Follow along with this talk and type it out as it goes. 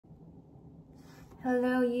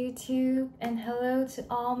Hello YouTube, and hello to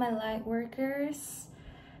all my light workers.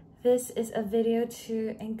 This is a video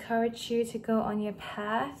to encourage you to go on your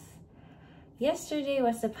path. Yesterday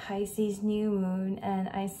was the Pisces new moon, and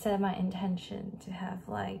I set my intention to have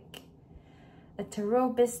like a tarot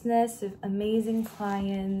business with amazing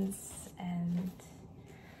clients, and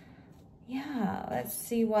yeah, let's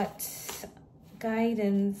see what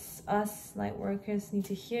guidance us light workers need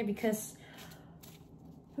to hear, because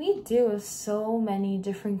we deal with so many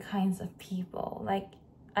different kinds of people. Like,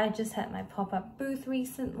 I just had my pop-up booth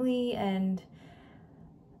recently, and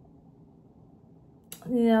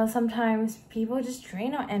you know, sometimes people just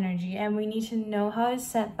drain our energy, and we need to know how to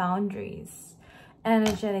set boundaries.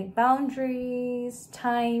 Energetic boundaries,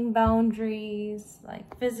 time boundaries,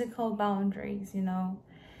 like physical boundaries, you know.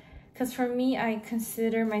 Because for me, I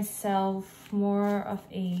consider myself more of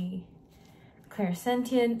a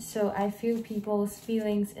clairsentient, so I feel people's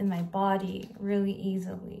feelings in my body really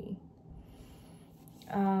easily.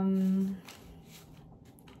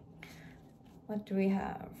 What do we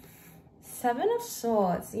have? Seven of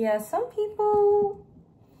Swords. Yeah, some people,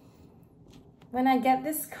 when I get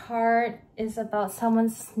this card, it's about someone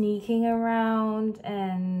sneaking around,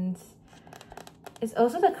 and it's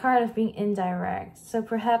also the card of being indirect. So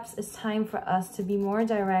perhaps it's time for us to be more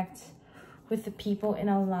direct with the people in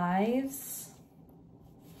our lives.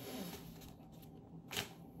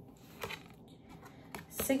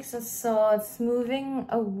 Six of Swords, moving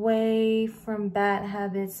away from bad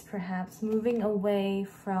habits, perhaps moving away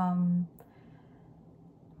from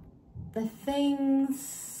the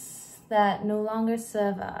things that no longer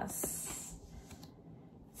serve us.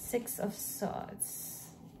 Six of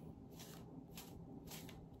Swords.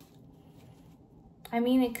 I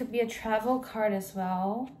mean, it could be a travel card as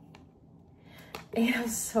well. Eight of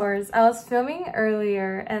Swords. I was filming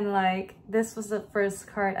earlier, and like, this was the first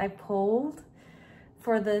card I pulled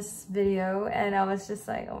for this video, and I was just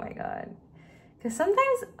like, oh my god. Because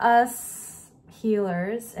sometimes us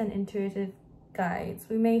healers and intuitive guides,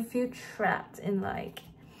 we may feel trapped in like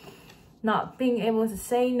not being able to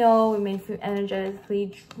say no. We may feel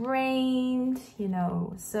energetically drained, you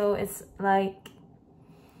know. So it's like,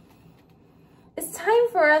 it's time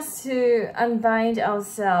for us to unbind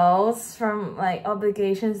ourselves from like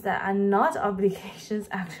obligations that are not obligations.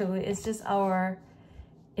 Actually, it's just our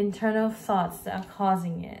internal thoughts that are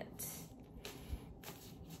causing it.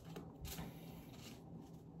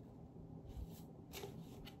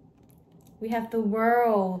 We have the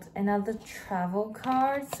World, another travel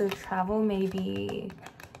card. So travel may be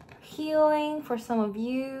healing for some of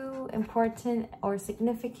you, important or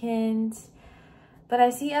significant. But I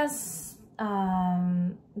see as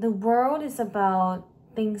the World is about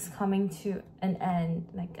things coming to an end,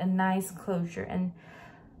 like a nice closure. And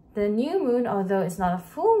the new moon, although it's not a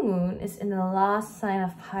full moon, is in the last sign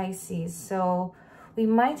of Pisces. So we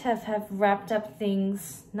might have wrapped up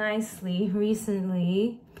things nicely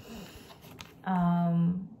recently.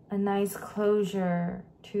 A nice closure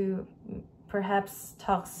to perhaps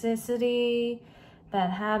toxicity, bad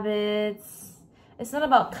habits. It's not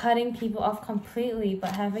about cutting people off completely,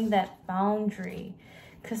 but having that boundary.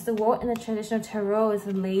 Because the World in the traditional tarot is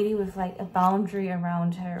a lady with like a boundary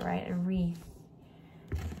around her, right? A wreath.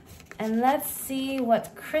 And let's see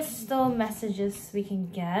what crystal messages we can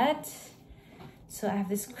get. So I have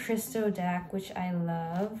this crystal deck, which I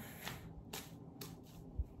love.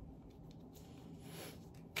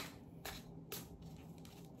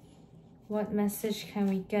 What message can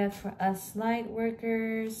we get for us light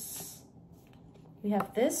workers? We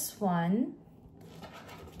have this one.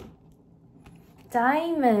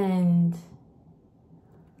 Diamond.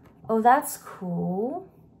 Oh, that's cool.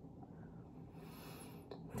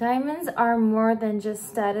 Diamonds are more than just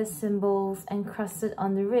status symbols encrusted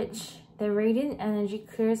on the rich. Their radiant energy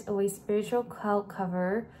clears away spiritual cloud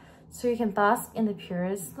cover so you can bask in the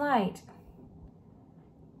purest light.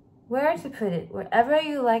 Where to put it? Wherever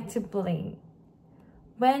you like to bling.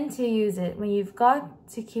 When to use it? When you've got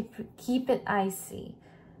to keep it icy.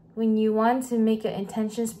 When you want to make your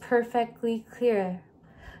intentions perfectly clear.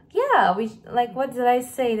 Yeah, like, what did I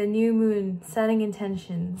say? The new moon, setting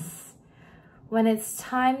intentions. When it's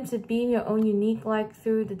time to beam your own unique light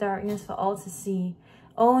through the darkness for all to see.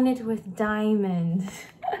 Own it with diamond.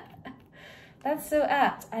 That's so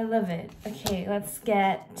apt. I love it. Okay, let's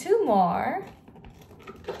get two more.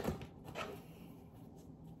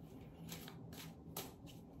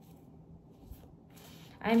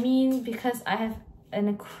 I mean, because I have an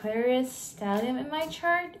Aquarius stellium in my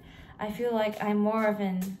chart, I feel like I'm more of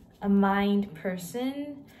a mind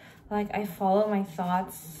person. Like, I follow my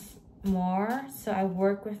thoughts more, so I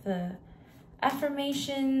work with the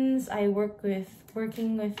Affirmations,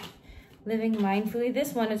 working with living mindfully.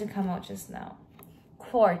 This wanted to come out just now.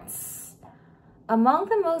 Quartz. Among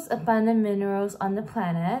the most abundant minerals on the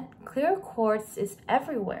planet, clear quartz is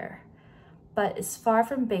everywhere, but it's far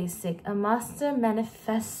from basic. A master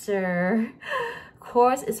manifester.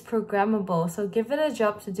 Quartz is programmable, so give it a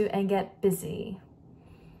job to do and get busy.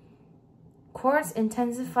 Quartz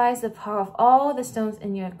intensifies the power of all the stones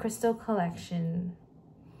in your crystal collection.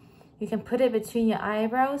 You can put it between your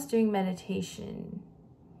eyebrows during meditation.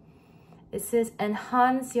 It says,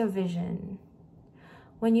 enhance your vision.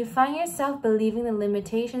 When you find yourself believing the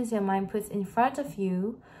limitations your mind puts in front of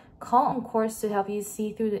you, call on quartz to help you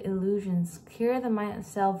see through the illusions, clear the mind of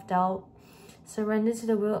self-doubt, surrender to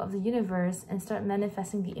the will of the universe, and start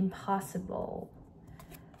manifesting the impossible.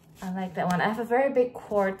 I like that one. I have a very big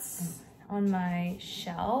quartz on my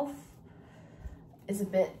shelf. It's a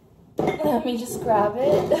bit, let me just grab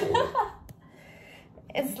it.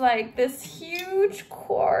 It's like this huge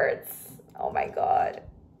quartz. Oh my God.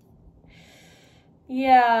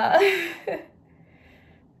 Yeah.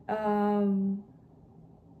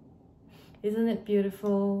 Isn't it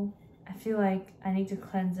beautiful? I feel like I need to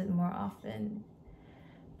cleanse it more often.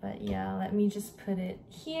 But yeah, let me just put it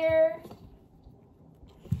here.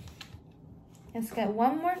 Let's get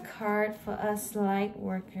one more card for us light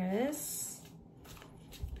workers.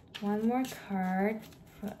 One more card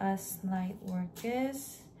for us light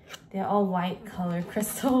workers. They're all white color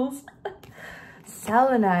crystals.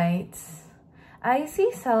 Selenite. I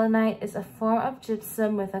see selenite is a form of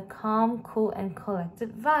gypsum with a calm, cool, and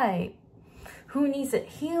collected vibe. Who needs it?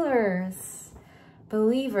 Healers,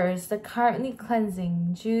 believers, the currently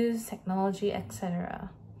cleansing, Jews, technology, etc.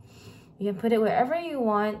 You can put it wherever you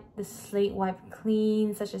want. The slate wiped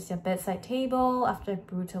clean, such as your bedside table after a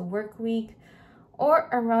brutal work week, or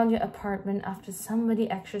around your apartment after somebody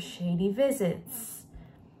extra shady visits.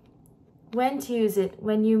 When to use it?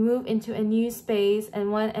 When you move into a new space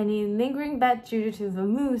and want any lingering bad juju to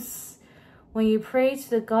vamoose. When you pray to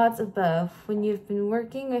the gods above. When you've been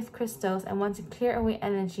working with crystals and want to clear away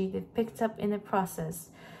energy they've picked up in the process.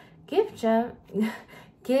 Give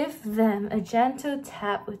them a gentle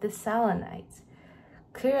tap with the selenite.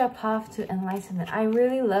 Clear a path to enlightenment. I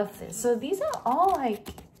really love this. So these are all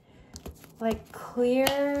like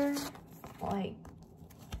clear, like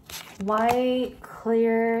white,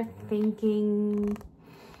 clear thinking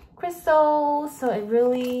crystals. So it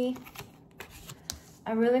really,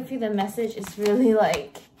 I really feel the message is really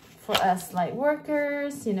like for us light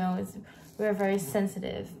workers, you know, we're very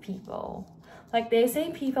sensitive people. Like they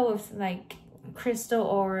say people with like crystal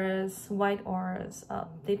auras, white auras,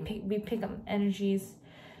 we pick up energies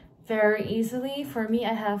very easily. For me,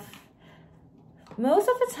 I have, most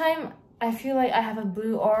of the time, I feel like I have a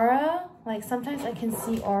blue aura. Like sometimes I can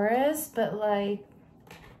see auras, but like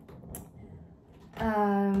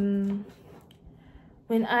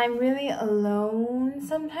when I'm really alone,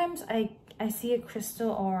 sometimes I see a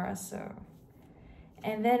crystal aura. So,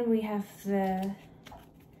 and then we have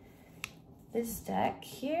this deck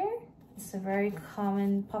here. It's a very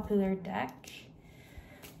common, popular deck.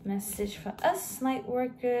 Message for us light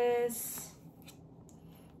workers.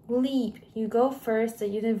 Leap, you go first, the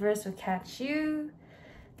universe will catch you.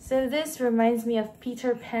 So this reminds me of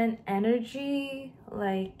Peter Pan energy.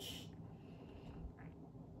 Like,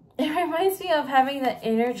 it reminds me of having that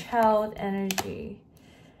inner child energy.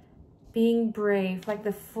 Being brave, like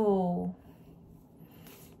the Fool.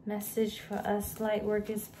 Message for us light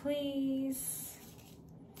workers, please.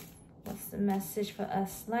 What's the message for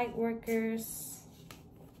us light workers?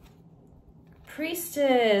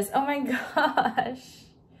 Priestess, oh my gosh.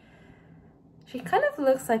 She kind of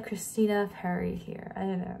looks like Christina Perry here. I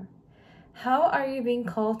don't know. How are you being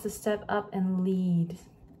called to step up and lead?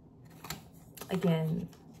 Again,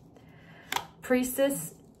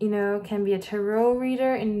 Priestess, you know, can be a tarot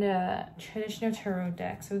reader in the traditional tarot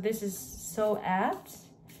deck. So this is so apt.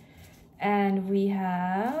 And we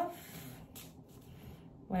have,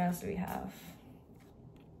 what else do we have?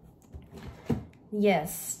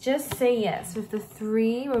 Yes, just say yes with the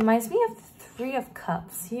 3. Reminds me of the 3 of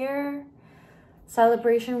Cups here.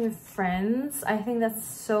 Celebration with friends. I think that's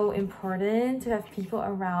so important to have people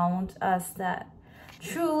around us that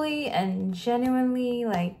truly and genuinely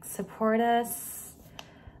like support us.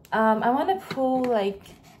 I want to pull like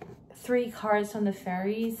 3 cards from the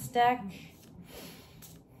fairies deck.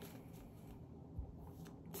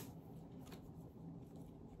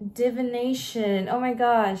 Divination. Oh my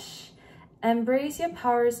gosh. Embrace your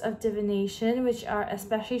powers of divination, which are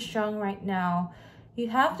especially strong right now. You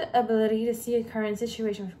have the ability to see a current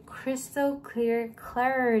situation with crystal clear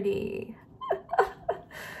clarity.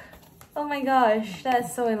 Oh my gosh,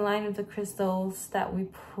 that's so in line with the crystals that we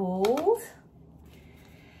pulled.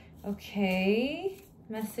 Okay,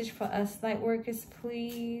 message for us light workers,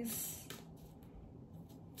 please.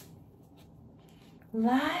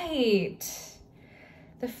 Light.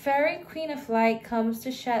 The fairy queen of light comes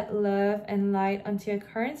to shed love and light onto your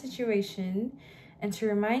current situation and to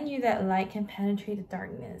remind you that light can penetrate the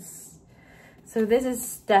darkness. So this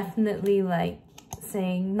is definitely like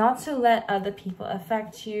saying not to let other people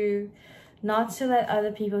affect you, not to let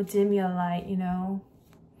other people dim your light, you know.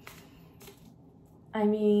 I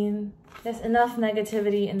mean, there's enough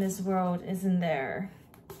negativity in this world, isn't there?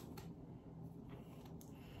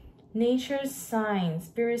 Nature's signs.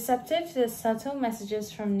 Be receptive to the subtle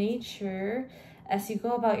messages from nature as you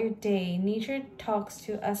go about your day. Nature talks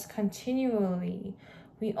to us continually.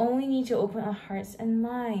 We only need to open our hearts and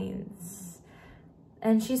minds.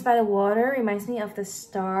 And she's by the water reminds me of the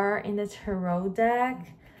star in the tarot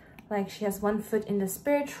deck. Like she has one foot in the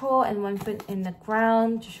spiritual and one foot in the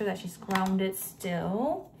ground to show that she's grounded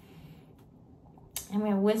still. And we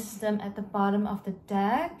have wisdom at the bottom of the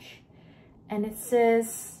deck. And it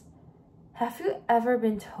says, have you ever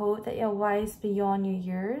been told that you're wise beyond your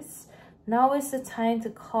years? Now is the time to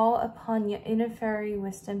call upon your inner fairy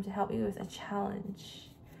wisdom to help you with a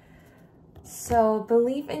challenge. So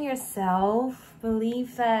believe in yourself,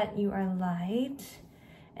 believe that you are light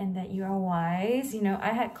and that you are wise. You know,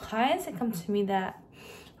 I had clients that come to me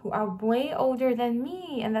who are way older than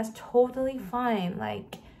me, and that's totally fine.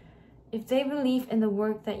 Like, if they believe in the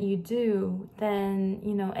work that you do, then,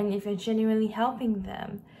 you know, and if you're genuinely helping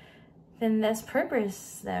them, then there's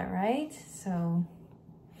purpose there, right? So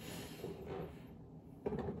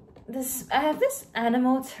I have this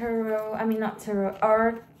animal tarot, I mean not tarot,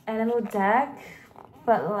 or animal deck,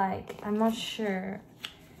 but like I'm not sure.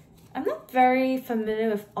 I'm not very familiar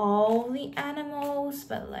with all the animals,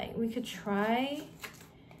 but like we could try.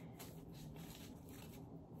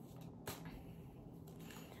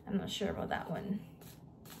 I'm not sure about that one.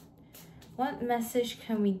 What message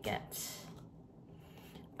can we get?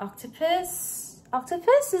 Octopus.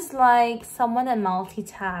 Octopus is like someone that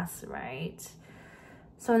multitasks, right?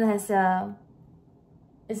 Someone that has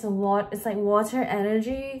it's like water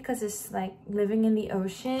energy because it's like living in the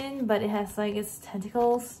ocean, but it has like its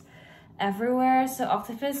tentacles everywhere. So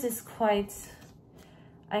octopus is quite,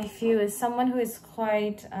 I feel, is someone who is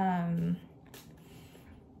quite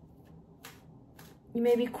you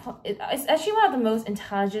may be it's actually one of the most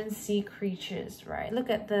intelligent sea creatures, right? Look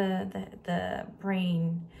at the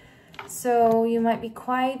brain. So you might be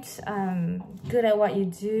quite good at what you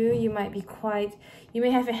do. You may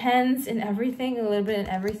have your hands in everything, a little bit in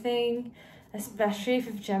everything, especially if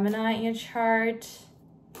you have Gemini in your chart.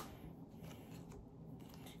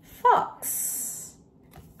 Fox.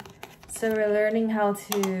 So we're learning how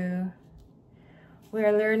to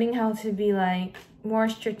be like more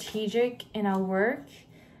strategic in our work,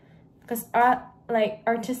 because like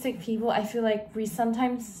artistic people, I feel like we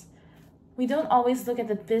don't always look at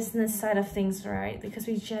the business side of things, right? Because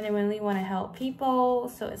we genuinely want to help people.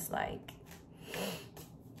 So it's like,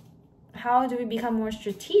 how do we become more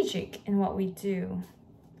strategic in what we do?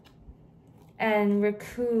 And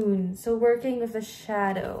raccoon, so working with the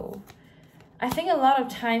shadow. I think a lot of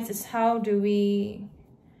times it's how do we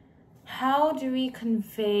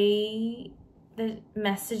convey the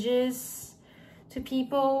messages to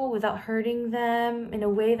people without hurting them in a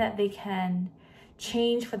way that they can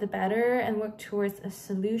change for the better and work towards a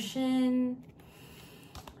solution.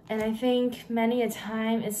 And I think many a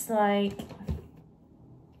time it's like,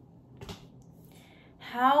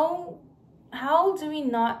 how do we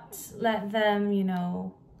not let them, you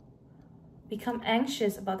know, become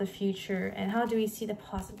anxious about the future, and how do we see the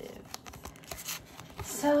positive?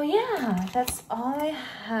 So yeah, that's all I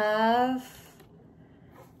have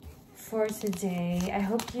for today. I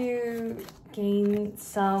hope you gain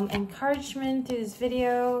some encouragement through this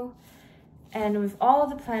video. And with all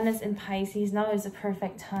the planets in Pisces, now is the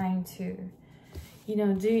perfect time to, you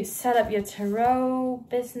know, set up your tarot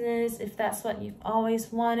business if that's what you've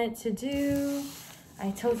always wanted to do.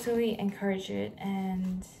 I totally encourage it.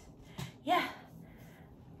 And yeah,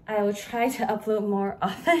 I will try to upload more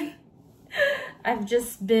often. I've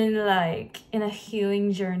just been like in a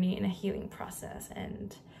healing journey, in a healing process,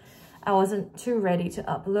 and I wasn't too ready to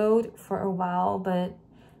upload for a while, but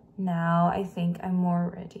now I think I'm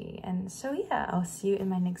more ready. And so yeah, I'll see you in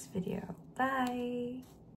my next video. Bye.